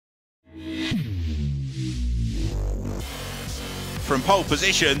from pole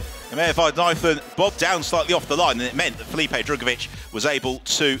position. Amir Vaidnathan bobbed down slightly off the line, and it meant that Felipe Drugovich was able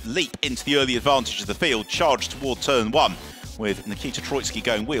to leap into the early advantage of the field, charged toward turn one, with Nikita Troitsky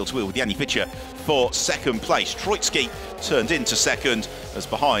going wheel to wheel with Yanni Ficha for second place. Troitsky turned into second, as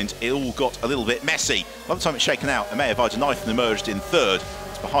behind it all got a little bit messy. By the time it's shaken out, Amir Vaidnathan emerged in third.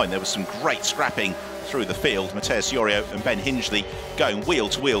 As behind there was some great scrapping through the field. Matthias Iorio and Ben Hingley going wheel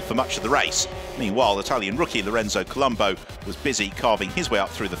to wheel for much of the race. Meanwhile, Italian rookie Lorenzo Colombo was busy carving his way up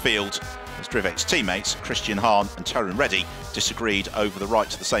through the field, as Drivek's teammates Christian Hahn and Taryn Reddy disagreed over the right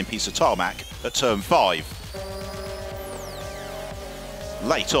to the same piece of tarmac at turn 5.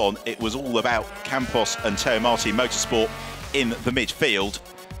 Late on, it was all about Campos and Teo Martin Motorsport in the midfield,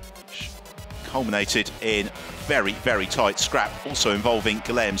 which culminated in a very, very tight scrap, also involving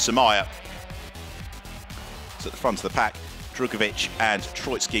Guilherme Samaya. At the front of the pack, Drugovich and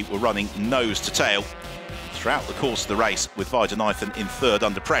Troitsky were running nose to tail throughout the course of the race, with Vaidnathan in third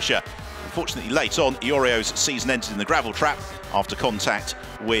under pressure. Unfortunately, late on, Iorio's season ended in the gravel trap after contact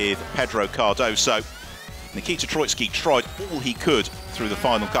with Pedro Cardoso. Nikita Troitsky tried all he could through the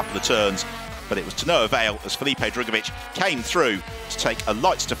final couple of turns, but it was to no avail, as Felipe Drugovich came through to take a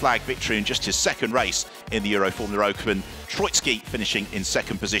lights to flag victory in just his second race in the Euroformula Open. Troitsky finishing in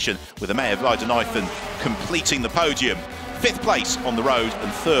second position, with Amir Vaidnathan completing the podium. 5th place on the road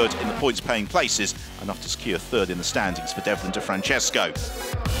and 3rd in the points paying places, enough to secure 3rd in the standings for Devlin De Francesco.